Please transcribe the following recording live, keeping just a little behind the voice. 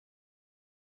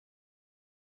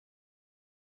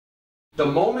The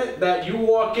moment that you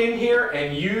walk in here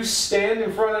and you stand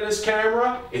in front of this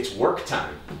camera, it's work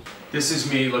time. This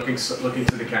is me looking to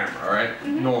the camera, all right?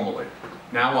 Mm-hmm. Normally.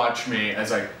 Now watch me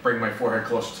as I bring my forehead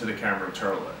closer to the camera and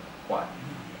turtle it. What?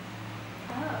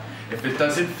 Oh. If it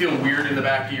doesn't feel weird in the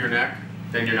back of your neck,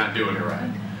 then you're not doing it right.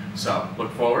 Okay. So,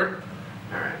 look forward.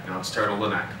 All right, now let's turtle the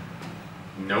neck.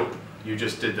 Nope, you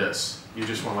just did this. You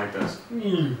just went like this.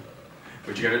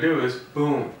 What you gotta do is,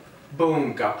 boom,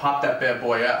 boom, pop that bad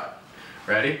boy out.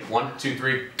 Ready? 1, 2,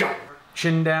 3, go!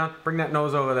 Chin down, bring that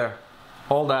nose over there.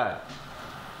 Hold that.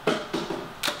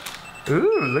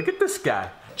 Ooh, look at this guy.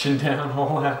 Chin down,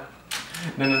 hold that.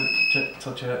 No,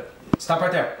 tilt your head. Stop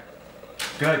right there.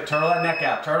 Good, turtle that neck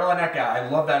out, turtle that neck out. I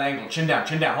love that angle. Chin down,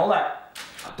 hold that.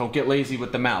 Don't get lazy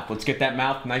with the mouth. Let's get that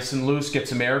mouth nice and loose, get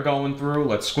some air going through.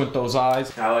 Let's squint those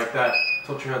eyes. I like that.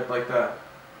 Tilt your head like that.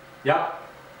 Yep.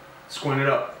 Squint it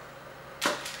up.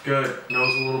 Good.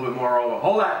 Nose a little bit more over.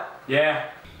 Hold that. Yeah.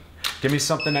 Give me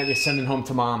something that you're sending home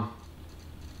to mom.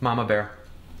 Mama bear.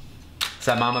 Is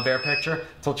that mama bear picture?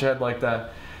 Tilt your head like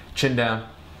that. Chin down.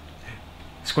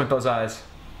 Squint those eyes.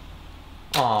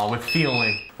 Aw, with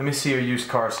feeling. Let me see your used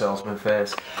car salesman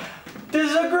face.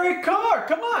 This is a great car.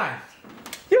 Come on.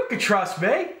 You can trust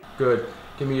me. Good.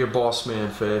 Give me your boss man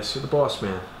face. You're the boss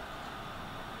man.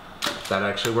 That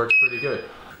actually works pretty good.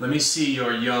 Let me see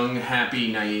your young,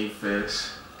 happy, naive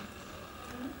face.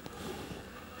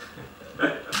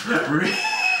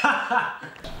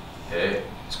 Hey,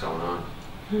 what's going on?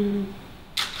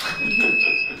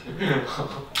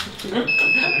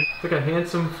 It's like a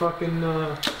handsome fucking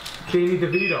Danny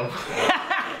DeVito.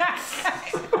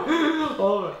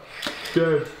 Oh,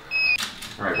 good.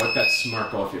 Alright, wipe that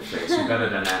smirk off your face. You're better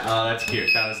than that. Oh, that's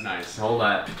cute. That was nice. Hold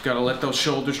that. Gotta let those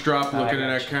shoulders drop, look into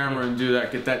that camera and do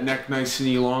that. Get that neck nice and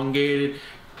elongated.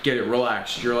 Get it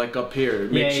relaxed. You're like up here.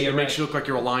 It makes you look like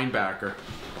you're a linebacker.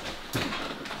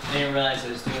 I didn't realize I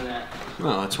was doing that.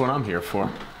 Well, that's what I'm here for.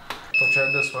 Tilt your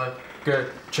head this way. Good.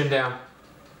 Chin down.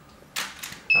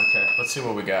 Okay, let's see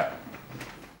what we got.